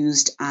and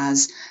used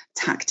as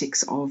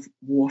tactics of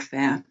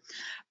warfare.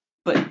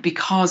 But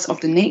because of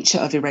the nature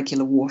of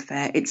irregular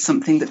warfare, it's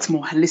something that's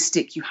more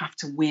holistic. You have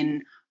to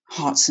win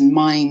hearts and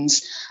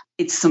minds.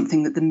 It's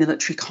something that the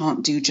military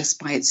can't do just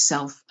by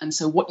itself. And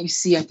so what you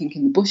see, I think,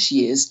 in the Bush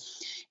years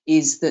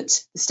is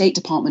that the State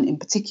Department in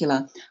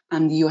particular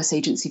and the US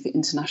Agency for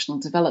International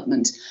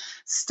Development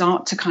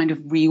start to kind of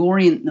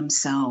reorient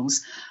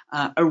themselves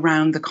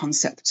around the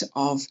concept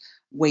of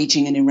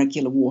waging an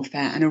irregular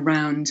warfare and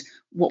around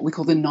what we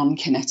call the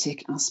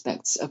non-kinetic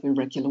aspects of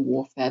irregular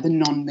warfare, the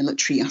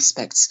non-military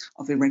aspects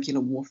of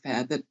irregular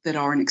warfare that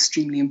are an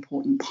extremely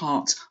important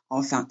part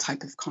of that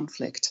type of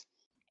conflict.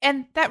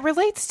 And that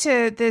relates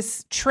to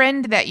this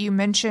trend that you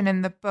mention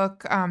in the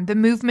book, the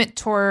movement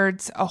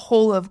towards a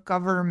whole of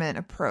government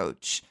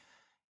approach.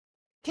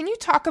 Can you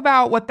talk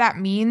about what that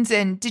means?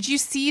 And did you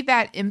see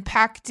that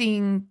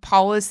impacting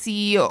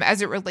policy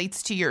as it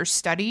relates to your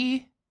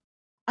study?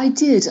 I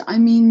did. I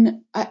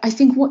mean, I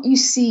think what you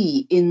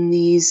see in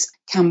these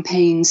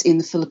campaigns in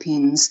the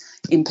Philippines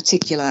in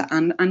particular,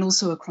 and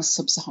also across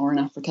sub-Saharan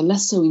Africa,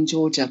 less so in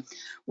Georgia,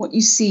 what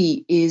you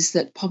see is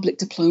that public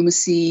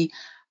diplomacy,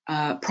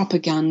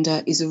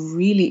 propaganda is a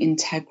really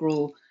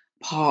integral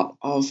part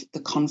of the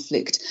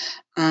conflict.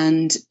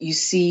 And you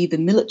see the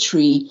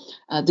military,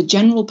 the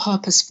general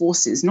purpose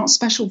forces, not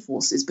special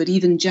forces, but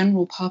even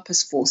general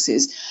purpose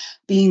forces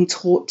being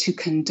taught to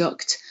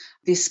conduct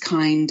this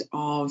kind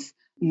of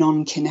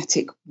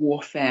non-kinetic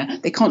warfare.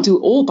 They can't do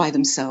it all by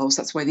themselves.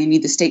 That's why they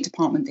need the State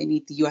Department. They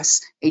need the US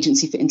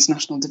Agency for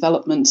International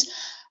Development.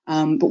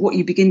 But what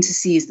you begin to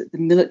see is that the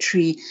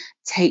military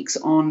takes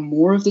on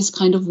more of this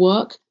kind of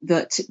work,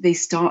 that they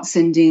start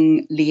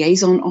sending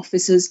liaison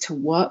officers to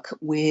work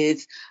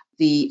with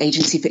the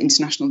Agency for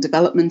International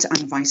Development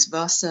and vice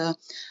versa.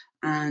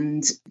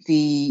 And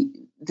the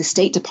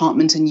State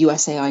Department and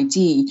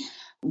USAID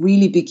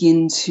really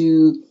begin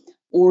to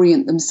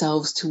orient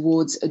themselves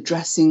towards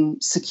addressing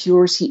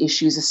security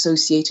issues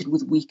associated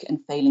with weak and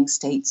failing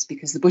states,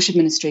 because the Bush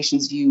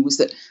administration's view was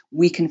that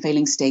weak and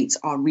failing states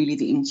are really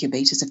the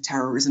incubators of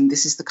terrorism.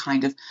 This is the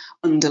kind of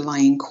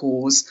underlying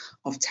cause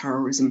of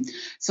terrorism.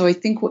 So I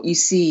think what you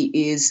see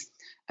is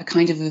a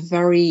kind of a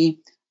very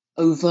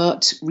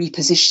overt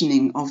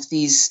repositioning of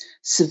these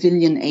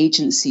civilian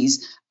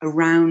agencies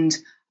around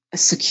a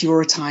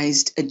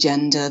securitized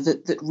agenda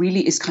that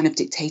really is kind of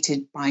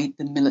dictated by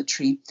the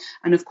military.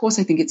 And of course,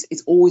 I think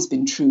it's always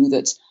been true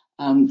that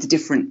the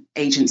different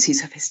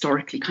agencies have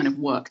historically kind of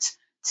worked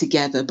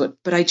together. But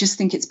I just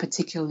think it's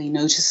particularly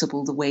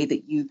noticeable the way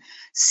that you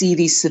see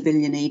these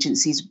civilian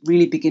agencies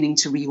really beginning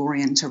to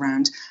reorient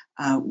around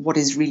what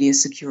is really a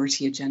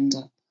security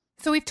agenda.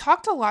 So we've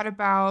talked a lot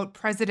about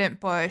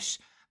President Bush,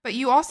 but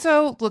you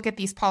also look at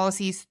these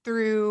policies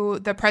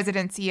through the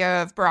presidency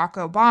of Barack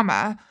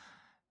Obama.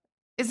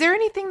 Is there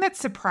anything that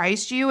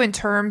surprised you in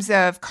terms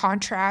of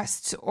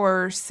contrasts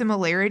or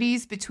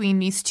similarities between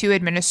these two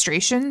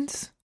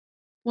administrations?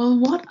 Well,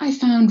 what I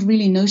found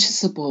really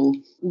noticeable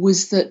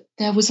was that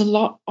there was a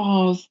lot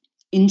of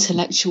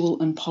intellectual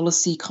and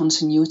policy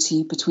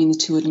continuity between the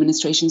two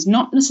administrations,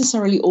 not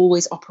necessarily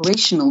always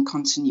operational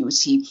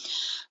continuity,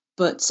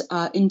 but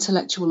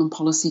intellectual and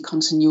policy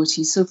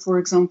continuity. So, for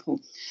example,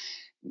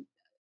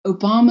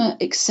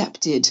 Obama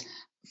accepted,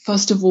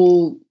 first of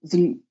all,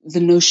 the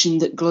notion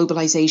that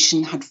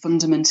globalization had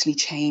fundamentally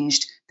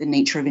changed the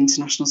nature of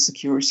international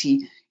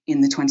security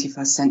in the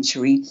 21st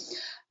century.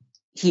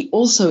 He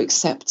also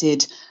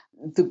accepted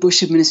the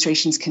Bush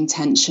administration's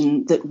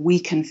contention that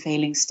weak and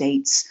failing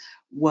states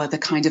were the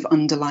kind of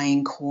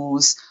underlying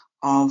cause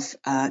of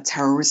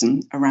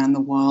terrorism around the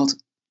world.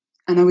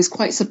 And I was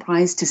quite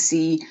surprised to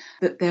see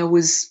that there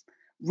was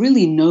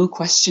really no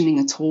questioning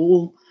at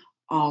all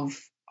of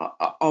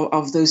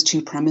those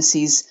two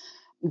premises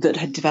that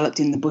had developed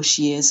in the Bush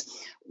years.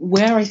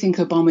 Where I think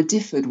Obama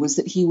differed was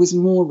that he was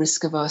more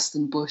risk averse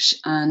than Bush,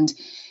 and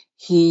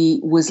he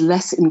was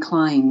less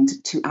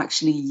inclined to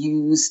actually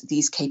use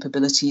these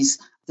capabilities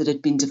that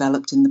had been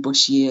developed in the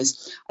Bush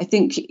years. I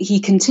think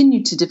he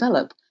continued to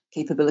develop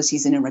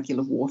capabilities in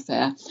irregular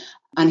warfare,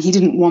 and he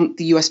didn't want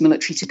the US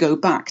military to go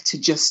back to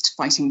just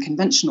fighting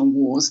conventional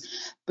wars.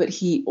 But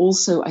he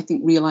also, I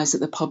think, realized that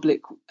the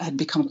public had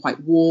become quite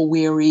war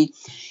weary.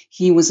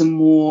 He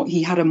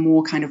had a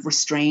more kind of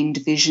restrained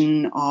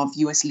vision of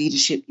US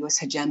leadership, US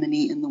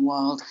hegemony in the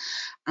world.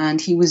 And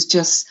he was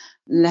just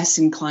less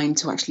inclined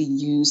to actually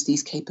use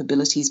these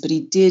capabilities. But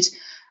he did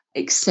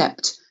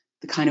accept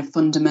the kind of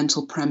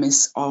fundamental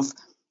premise of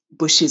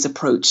Bush's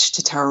approach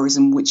to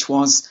terrorism, which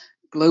was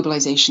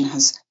globalization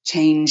has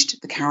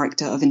changed the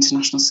character of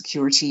international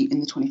security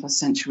in the 21st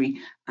century,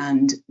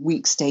 and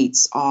weak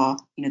states are,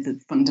 the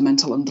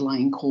fundamental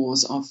underlying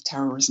cause of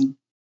terrorism.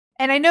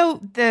 And I know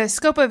the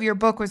scope of your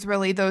book was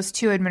really those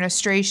two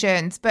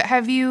administrations, but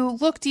have you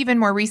looked even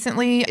more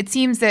recently? It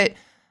seems that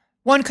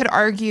one could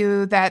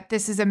argue that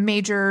this is a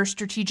major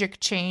strategic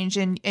change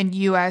in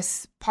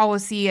U.S.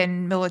 policy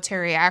and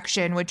military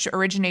action, which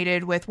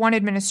originated with one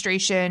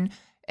administration,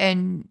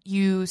 and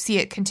you see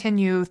it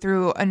continue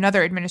through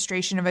another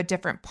administration of a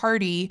different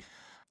party.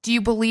 Do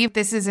you believe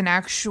this is an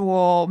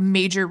actual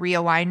major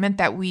realignment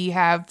that we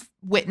have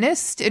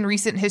witnessed in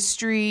recent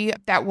history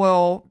that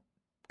will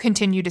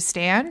continue to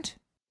stand?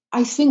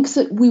 I think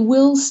that we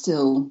will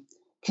still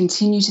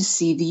continue to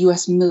see the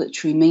US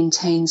military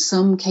maintain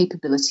some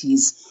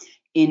capabilities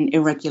in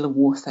irregular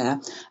warfare.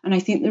 And I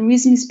think the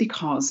reason is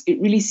because it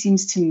really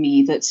seems to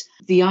me that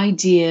the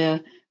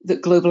idea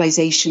that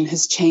globalization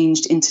has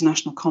changed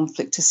international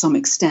conflict to some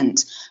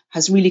extent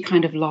has really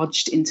kind of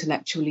lodged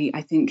intellectually,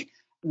 I think,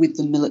 with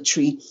the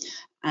military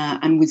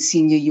and with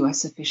senior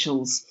US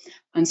officials.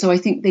 And so I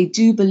think they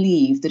do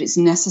believe that it's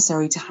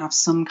necessary to have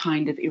some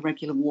kind of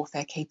irregular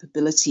warfare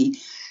capability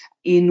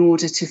in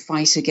order to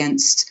fight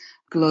against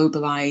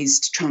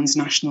globalized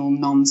transnational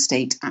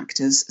non-state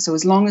actors. So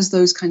as long as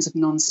those kinds of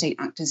non-state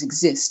actors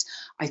exist,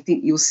 I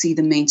think you'll see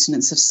the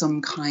maintenance of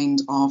some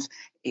kind of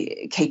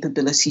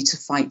capability to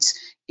fight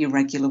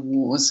irregular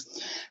wars.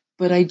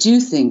 But I do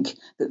think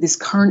that this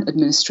current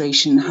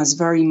administration has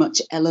very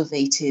much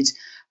elevated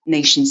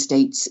nation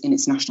states in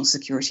its national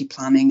security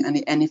planning.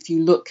 And if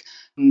you look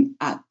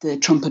at the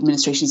Trump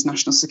administration's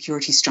national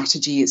security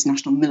strategy, its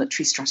national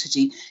military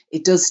strategy,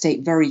 it does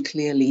state very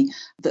clearly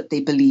that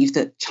they believe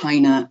that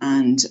China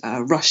and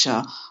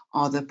Russia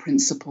are the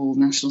principal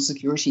national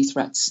security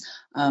threats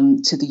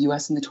to the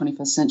US in the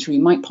 21st century.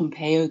 Mike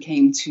Pompeo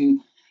came to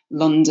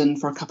London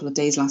for a couple of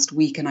days last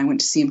week, and I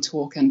went to see him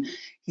talk, and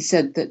he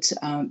said that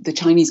the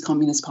Chinese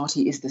Communist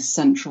Party is the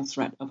central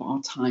threat of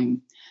our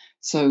time.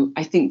 So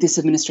I think this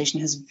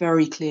administration has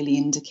very clearly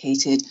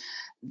indicated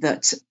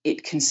that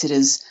it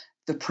considers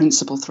the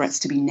principal threats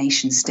to be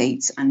nation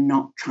states and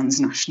not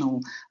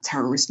transnational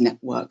terrorist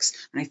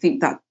networks. And I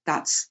think that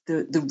that's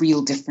the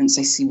real difference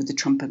I see with the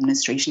Trump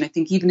administration. I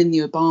think even in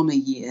the Obama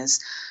years,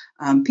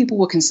 people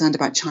were concerned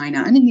about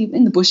China, and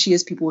in the Bush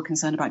years, people were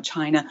concerned about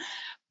China.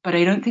 But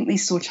I don't think they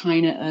saw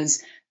China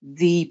as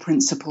the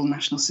principal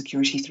national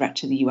security threat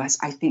to the US.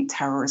 I think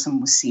terrorism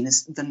was seen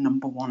as the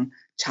number one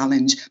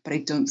challenge, but I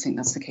don't think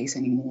that's the case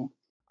anymore.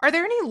 Are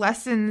there any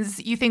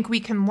lessons you think we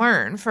can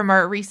learn from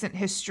our recent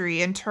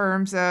history in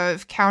terms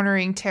of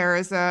countering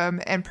terrorism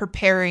and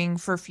preparing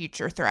for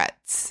future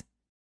threats?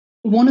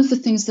 One of the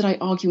things that I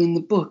argue in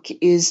the book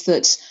is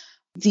that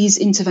these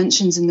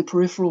interventions in the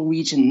peripheral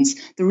regions,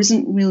 there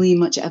isn't really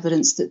much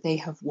evidence that they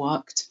have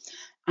worked.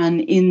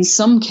 And in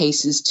some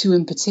cases, two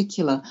in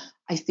particular,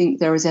 I think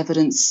there is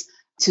evidence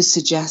to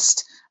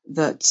suggest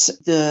that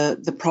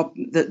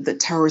that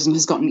terrorism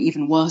has gotten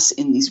even worse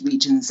in these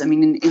regions. I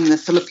mean, in the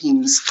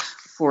Philippines,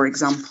 for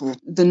example,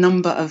 the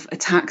number of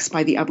attacks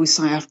by the Abu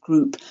Sayyaf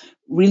group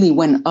really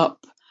went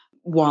up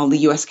while the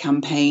US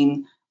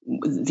campaign,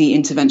 the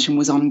intervention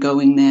was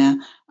ongoing there.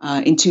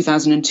 In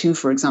 2002,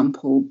 for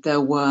example, there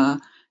were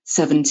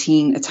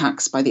 17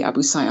 attacks by the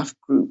Abu Sayyaf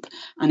group.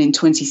 And in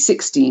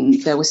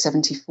 2016, there were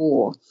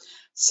 74.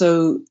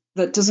 So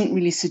that doesn't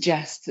really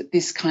suggest that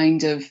this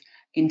kind of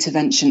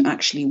intervention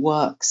actually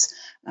works.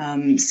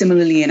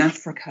 Similarly, in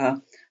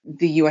Africa,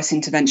 the US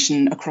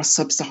intervention across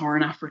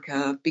sub-Saharan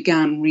Africa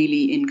began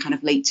really in kind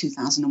of late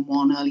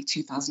 2001, early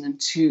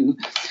 2002,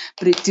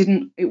 but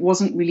it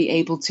wasn't really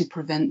able to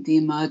prevent the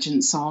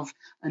emergence of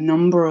a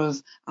number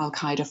of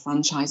Al-Qaeda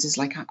franchises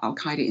like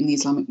Al-Qaeda in the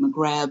Islamic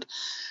Maghreb,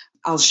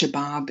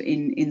 Al-Shabaab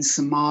in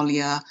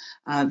Somalia.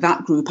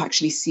 That group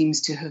actually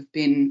seems to have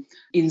been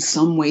in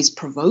some ways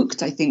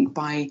provoked, I think,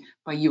 by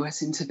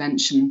US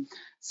intervention.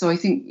 So I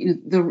think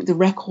the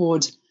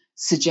record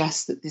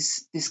suggests that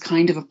this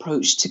kind of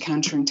approach to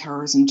countering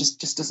terrorism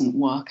just doesn't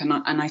work. And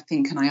I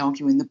think, and I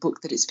argue in the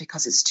book, that it's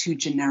because it's too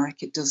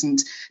generic. It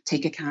doesn't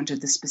take account of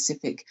the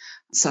specific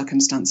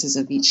circumstances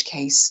of each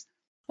case.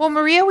 Well,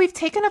 Maria, we've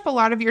taken up a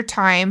lot of your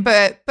time,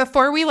 but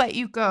before we let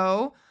you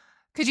go,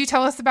 could you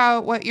tell us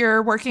about what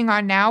you're working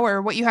on now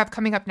or what you have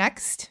coming up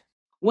next?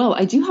 Well,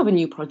 I do have a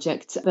new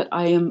project that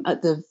I am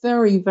at the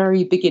very,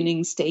 very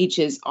beginning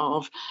stages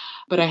of,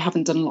 but I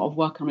haven't done a lot of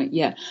work on it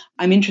yet.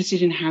 I'm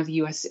interested in how the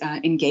US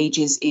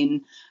engages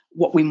in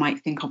what we might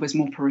think of as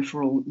more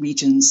peripheral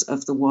regions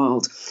of the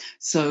world.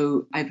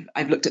 So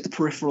I've looked at the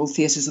peripheral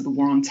theaters of the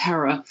war on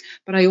terror,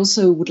 but I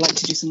also would like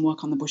to do some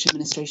work on the Bush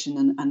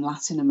administration and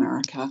Latin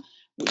America,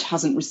 which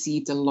hasn't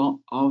received a lot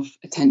of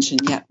attention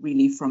yet,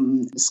 really,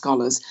 from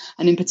scholars.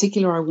 And in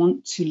particular, I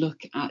want to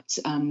look at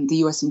the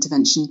US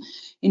intervention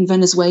in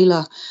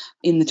Venezuela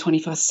in the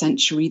 21st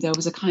century. There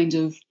was a kind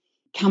of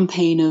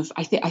campaign of,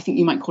 I think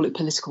you might call it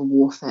political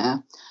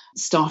warfare,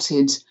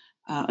 started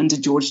under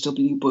George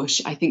W.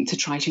 Bush, I think, to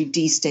try to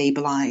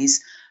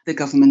destabilize the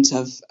government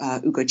of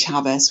Hugo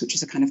Chavez, which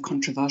is a kind of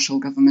controversial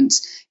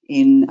government,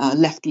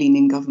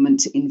 left-leaning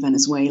government in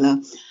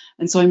Venezuela.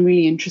 And so I'm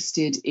really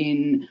interested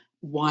in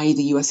why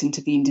the US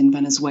intervened in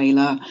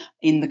Venezuela,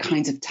 in the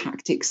kinds of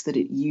tactics that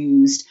it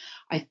used.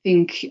 I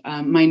think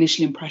my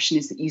initial impression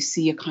is that you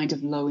see a kind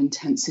of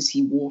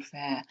low-intensity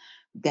warfare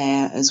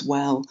there as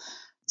well.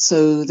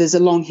 So there's a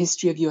long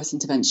history of US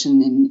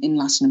intervention in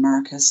Latin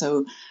America.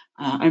 So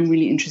I'm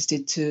really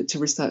interested to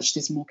research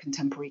this more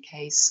contemporary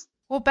case.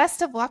 Well,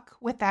 best of luck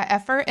with that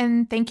effort,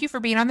 and thank you for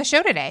being on the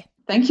show today.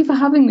 Thank you for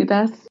having me,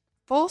 Beth.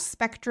 Full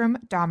Spectrum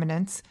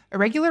Dominance,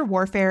 Irregular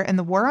Warfare and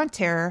the War on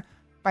Terror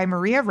by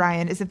Maria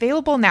Ryan is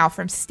available now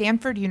from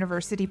Stanford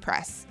University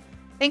Press.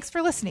 Thanks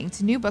for listening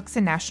to New Books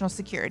in National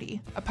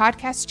Security, a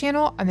podcast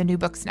channel on the New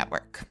Books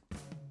Network.